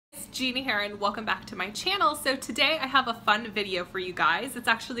Gina here and welcome back to my channel. So today I have a fun video for you guys. It's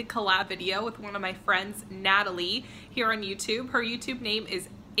actually a collab video with one of my friends, Natalie, here on YouTube. Her YouTube name is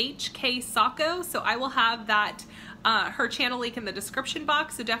HKSocko, so I will have that her channel link in the description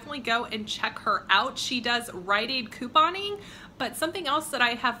box, so definitely go and check her out. She does Rite Aid couponing, but something else that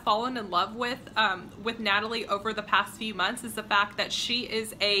I have fallen in love with Natalie over the past few months is the fact that she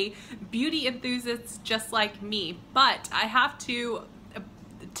is a beauty enthusiast just like me. But I have to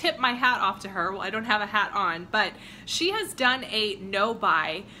tip my hat off to her. Well, I don't have a hat on, but she has done a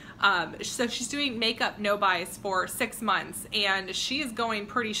no-buy. So she's doing makeup no-buys for 6 months and she is going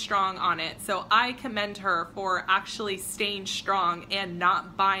pretty strong on it. So I commend her for actually staying strong and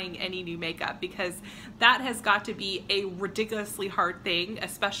not buying any new makeup, because that has got to be a ridiculously hard thing,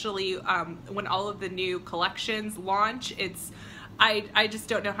 especially when all of the new collections launch. I just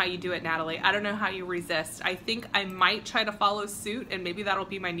don't know how you do it, Natalie. I don't know how you resist. I think I might try to follow suit and maybe that'll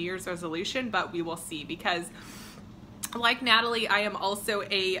be my New Year's resolution, but we will see, because like Natalie, I am also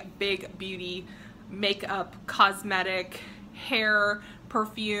a big beauty, makeup, cosmetic, hair,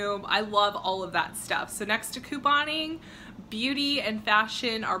 perfume. I love all of that stuff. So next to couponing, beauty and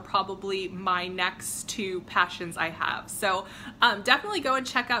fashion are probably my next two passions I have. So definitely go and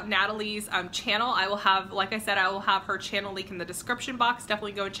check out Natalie's channel. I will have, like I said, I will have her channel link in the description box.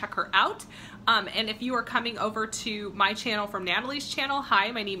 Definitely go and check her out. And if you are coming over to my channel from Natalie's channel, hi,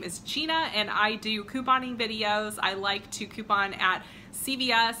 my name is Gina and I do couponing videos. I like to coupon at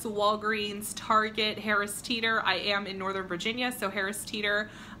CVS, Walgreens, Target, Harris Teeter. I am in Northern Virginia, so Harris Teeter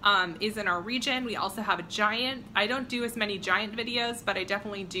is in our region. We also have a Giant. I don't do as many Giant videos, but I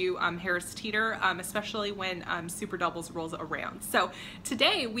definitely do Harris Teeter, especially when Super Doubles rolls around. So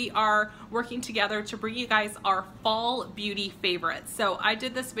today we are working together to bring you guys our fall beauty favorites. So I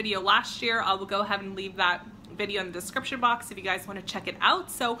did this video last year. I will go ahead and leave that video in the description box if you guys want to check it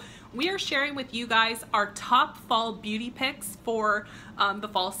out. So we are sharing with you guys our top fall beauty picks for the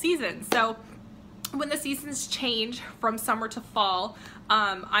fall season. So when the seasons change from summer to fall,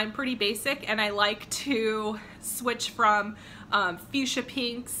 I'm pretty basic and I like to switch from fuchsia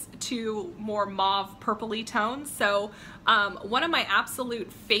pinks to more mauve purpley tones. So one of my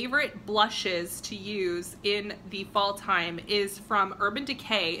absolute favorite blushes to use in the fall time is from Urban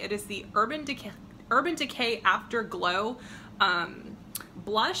Decay. It is the Urban Decay Afterglow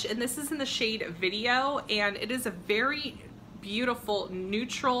blush, and this is in the shade Video, and it is a very beautiful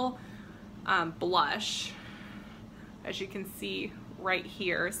neutral blush, as you can see right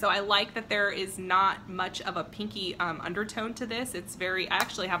here. So I like that there is not much of a pinky undertone to this. It's very, I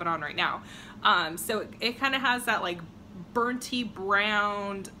actually have it on right now. So it kind of has that like burnty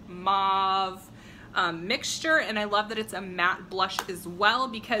brown mauve mixture, and I love that it's a matte blush as well,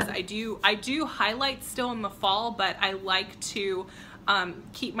 because I do highlight still in the fall, but I like to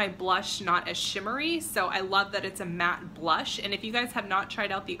keep my blush not as shimmery. So I love that it's a matte blush. And if you guys have not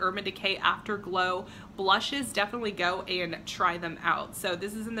tried out the Urban Decay Afterglow blushes, definitely go and try them out. So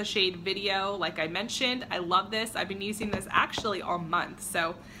this is in the shade Video, like I mentioned. I love this. I've been using this actually all month,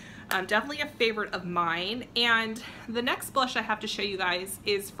 so definitely a favorite of mine. And the next blush I have to show you guys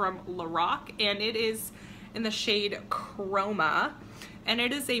is from Lorac, and it is in the shade Chroma, and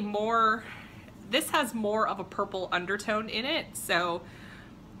it is a more, this has more of a purple undertone in it. So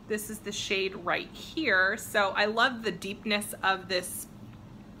this is the shade right here. So I love the deepness of this.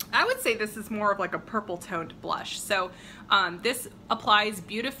 I would say this is more of like a purple toned blush. So this applies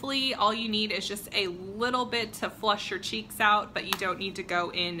beautifully. All you need is just a little bit to flush your cheeks out, but you don't need to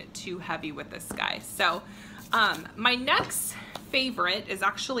go in too heavy with this guy. So my next favorite is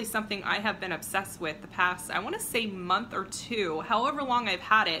actually something I have been obsessed with the past, I want to say month or two, however long I've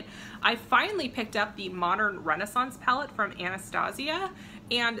had it. I finally picked up the Modern Renaissance palette from Anastasia,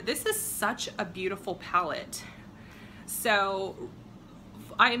 and this is such a beautiful palette. So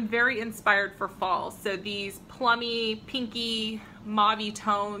I am very inspired for fall. So these plummy, pinky, mauve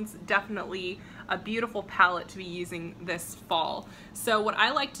tones, definitely a beautiful palette to be using this fall. So what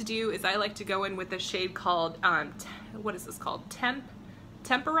I like to do is I like to go in with a shade called, what is this called?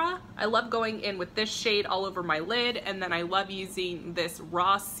 Tempera. I love going in with this shade all over my lid, and then I love using this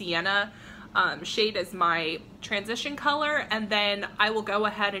raw sienna shade as my transition color, and then I will go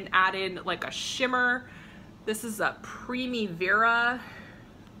ahead and add in like a shimmer. This is a Primavera.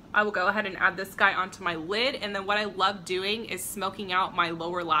 I will go ahead and add this guy onto my lid, and then what I love doing is smoking out my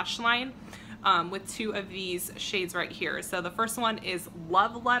lower lash line with two of these shades right here. So the first one is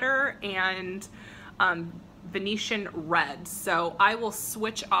Love Letter and Venetian Red. So I will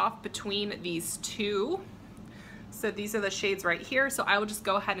switch off between these two. So these are the shades right here. So I will just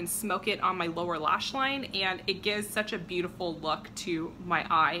go ahead and smoke it on my lower lash line, and it gives such a beautiful look to my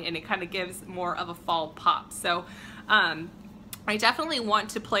eye, and it kind of gives more of a fall pop. So I definitely want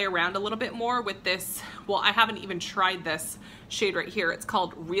to play around a little bit more with this. Well, I haven't even tried this shade right here. It's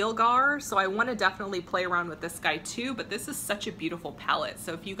called Real Gar. So I want to definitely play around with this guy too, but this is such a beautiful palette.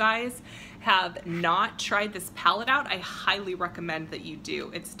 So if you guys have not tried this palette out, I highly recommend that you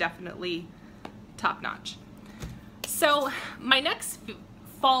do. It's definitely top notch. So my next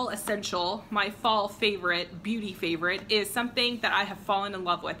fall essential, my fall favorite, beauty favorite, is something that I have fallen in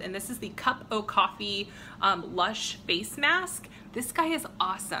love with, and this is the Cup O' Coffee Lush Face Mask. This guy is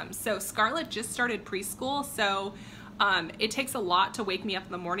awesome. So Scarlett just started preschool, so it takes a lot to wake me up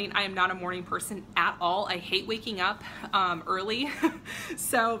in the morning. I am not a morning person at all. I hate waking up early.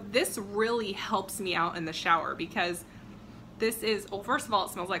 So this really helps me out in the shower, because this is, well, first of all,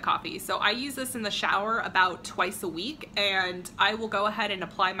 it smells like coffee. So I use this in the shower about twice a week, and I will go ahead and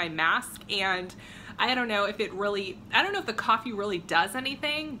apply my mask, and I don't know if it really, I don't know if the coffee really does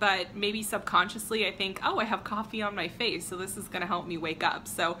anything, but maybe subconsciously I think, oh, I have coffee on my face, so this is gonna help me wake up.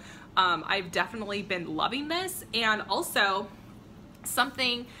 So I've definitely been loving this. And also,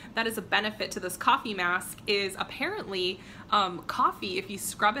 something that is a benefit to this coffee mask is apparently coffee, if you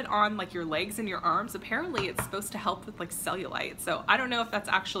scrub it on like your legs and your arms, apparently it's supposed to help with like cellulite. So I don't know if that's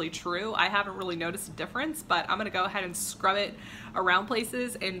actually true. I haven't really noticed a difference, but I'm gonna go ahead and scrub it around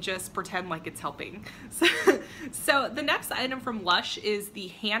places and just pretend like it's helping. So the next item from Lush is the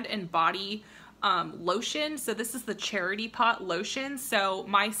Hand and Body lotion. So this is the Charity Pot lotion. So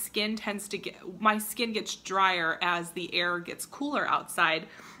my skin gets drier as the air gets cooler outside,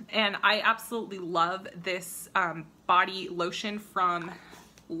 and I absolutely love this body lotion from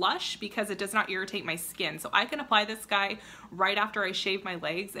Lush because it does not irritate my skin. So I can apply this guy right after I shave my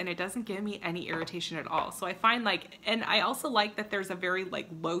legs, and it doesn't give me any irritation at all. So I find like, and I also like that there's a very like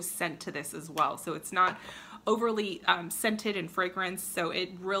low scent to this as well. So it's not overly scented and fragrance, so it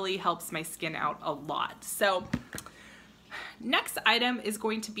really helps my skin out a lot. So next item is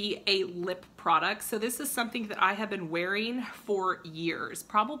going to be a lip product. So this is something that I have been wearing for years.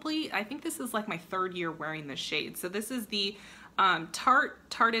 Probably, I think this is like my third year wearing this shade. So this is the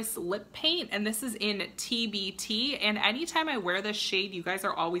Tarte's lip paint, and this is in TBT, and anytime I wear this shade, you guys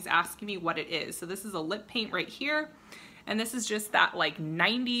are always asking me what it is. So this is a lip paint right here, and this is just that like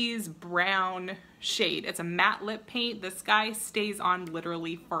 90s brown shade. It's a matte lip paint. This guy stays on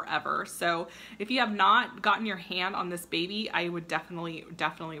literally forever. So if you have not gotten your hand on this baby, I would definitely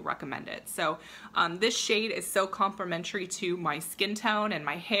recommend it. So this shade is so complimentary to my skin tone and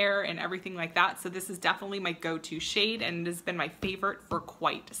my hair and everything like that. So this is definitely my go-to shade, and it has been my favorite for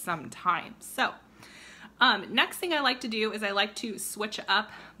quite some time. So next thing I like to do is I like to switch up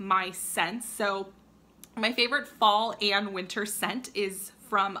my scents. So my favorite fall and winter scent is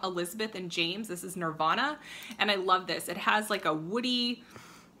from Elizabeth and James. This is Nirvana, and I love this. It has like a woody,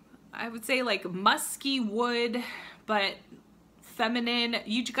 I would say like musky wood, but feminine.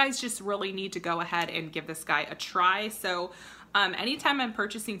 You guys just really need to go ahead and give this guy a try. So anytime I'm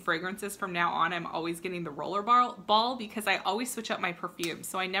purchasing fragrances from now on, I'm always getting the roller ball because I always switch up my perfumes.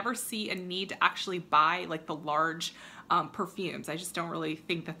 So I never see a need to actually buy like the large perfumes. I just don't really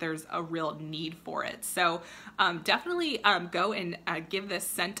think that there's a real need for it. So definitely go and give this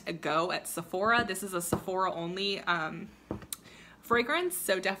scent a go at Sephora. This is a Sephora only fragrance,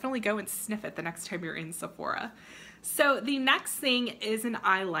 so definitely go and sniff it the next time you're in Sephora. So the next thing is an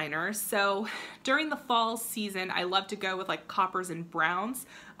eyeliner. So during the fall season, I love to go with like coppers and browns.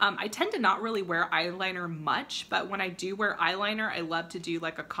 I tend to not really wear eyeliner much, but when I do wear eyeliner, I love to do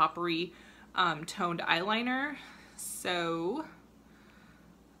like a coppery toned eyeliner. So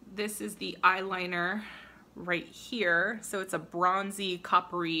this is the eyeliner right here. So it's a bronzy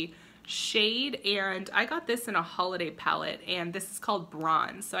coppery shade, and I got this in a holiday palette, and this is called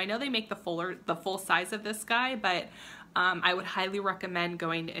Bronze. So I know they make the full size of this guy, but I would highly recommend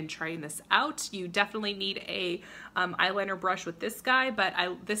going and trying this out. You definitely need a eyeliner brush with this guy, but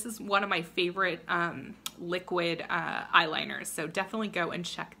this is one of my favorite liquid eyeliners, so definitely go and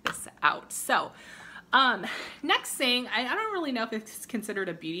check this out. So next thing, I don't really know if it's considered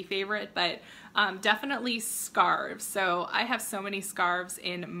a beauty favorite, but definitely scarves. So I have so many scarves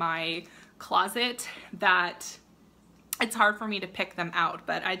in my closet that it's hard for me to pick them out,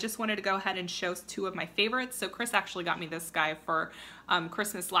 but I just wanted to go ahead and show two of my favorites. So Chris actually got me this guy for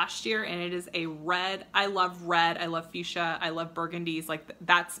Christmas last year, and it is a red. I love fuchsia, I love burgundies. Like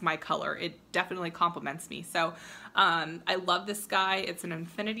that's my color. It definitely complements me. So I love this guy. It's an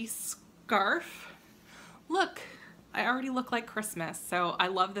infinity scarf. Look, I already look like Christmas, so I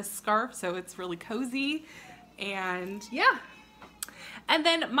love this scarf, so it's really cozy, And yeah. And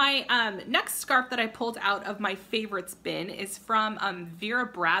then my next scarf that I pulled out of my favorites bin is from Vera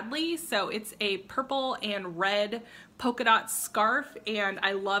Bradley. So it's a purple and red polka dot scarf, and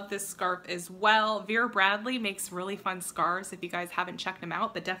I love this scarf as well. Vera Bradley makes really fun scarves if you guys haven't checked them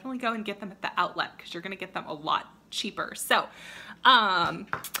out, but definitely go and get them at the outlet because you're gonna get them a lot cheaper. So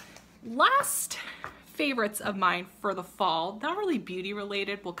last favorites of mine for the fall, not really beauty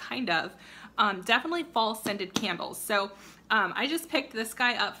related, well kind of, definitely fall scented candles. So I just picked this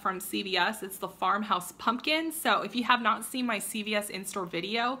guy up from CVS. It's the Farmhouse Pumpkin. So if you have not seen my CVS in-store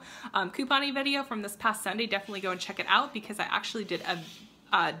video, couponing video from this past Sunday, definitely go and check it out because I actually did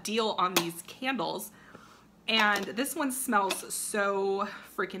a deal on these candles. And this one smells so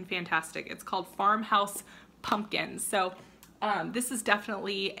freaking fantastic. It's called Farmhouse Pumpkin. So this is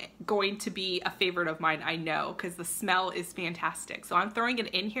definitely going to be a favorite of mine, I know, because the smell is fantastic. So I'm throwing it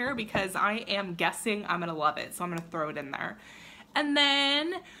in here because I am guessing I'm gonna love it. So I'm gonna throw it in there. And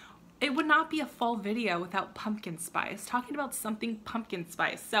then it would not be a fall video without pumpkin spice. Talking about something pumpkin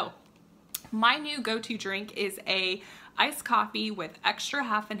spice. So my new go-to drink is a iced coffee with extra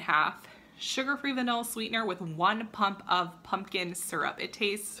half and half, sugar-free vanilla sweetener with 1 pump of pumpkin syrup. It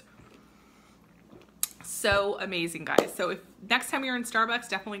tastes so amazing, guys. So if next time you're in Starbucks,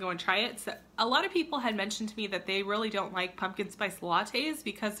 definitely go and try it. So a lot of people had mentioned to me that they really don't like pumpkin spice lattes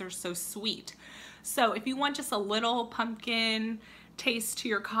because they're so sweet. So if you want just a little pumpkin taste to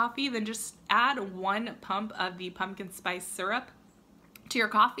your coffee, then just add 1 pump of the pumpkin spice syrup to your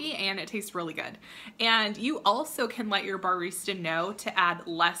coffee and it tastes really good. And you also can let your barista know to add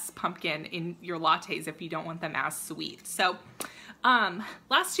less pumpkin in your lattes if you don't want them as sweet. So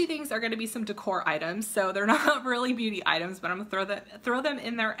last 2 things are going to be some decor items. So they're not really beauty items, but I'm gonna throw them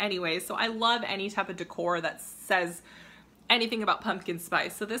in there anyway. So I love any type of decor that says anything about pumpkin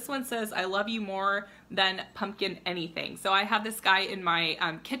spice. So this one says, I love you more than pumpkin anything. So I have this guy in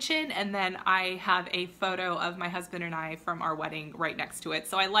my kitchen, and then I have a photo of my husband and I from our wedding right next to it.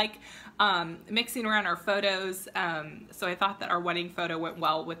 So I like mixing around our photos. So I thought that our wedding photo went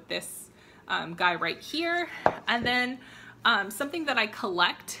well with this guy right here. And then something that I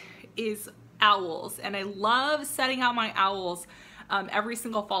collect is owls, and I love setting out my owls every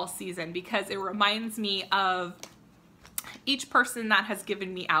single fall season because it reminds me of each person that has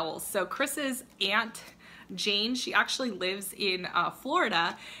given me owls. So Chris's aunt Jane, she actually lives in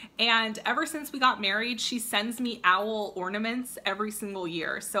Florida, and ever since we got married, she sends me owl ornaments every single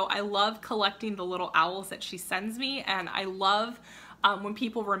year. So I love collecting the little owls that she sends me, and I love when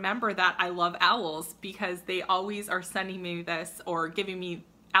people remember that I love owls because they always are sending me this or giving me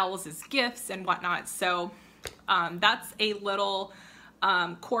owls as gifts and whatnot. So that's a little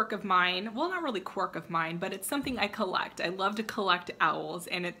quirk of mine. Well, not really quirk of mine, but it's something I collect. I love to collect owls,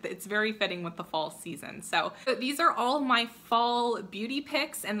 and it's very fitting with the fall season. So these are all my fall beauty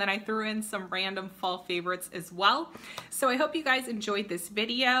picks, and then I threw in some random fall favorites as well. So I hope you guys enjoyed this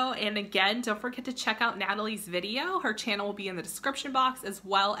video, and again, don't forget to check out Natalie's video. Her channel will be in the description box, as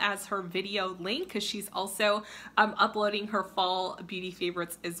well as her video link, because she's also uploading her fall beauty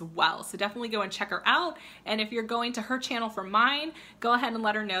favorites as well. So definitely go and check her out, and if you're going to her channel for mine, go ahead and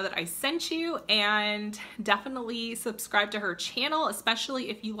let her know that I sent you, and definitely subscribe to her channel, especially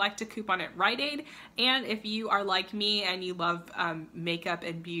if you like to coupon at Rite Aid, and if you are like me and you love makeup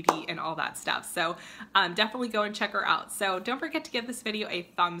and beauty and all that stuff. So definitely go and check her out. So don't forget to give this video a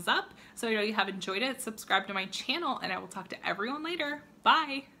thumbs up so I know you have enjoyed it. Subscribe to my channel, and I will talk to everyone later.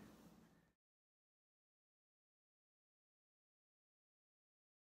 Bye!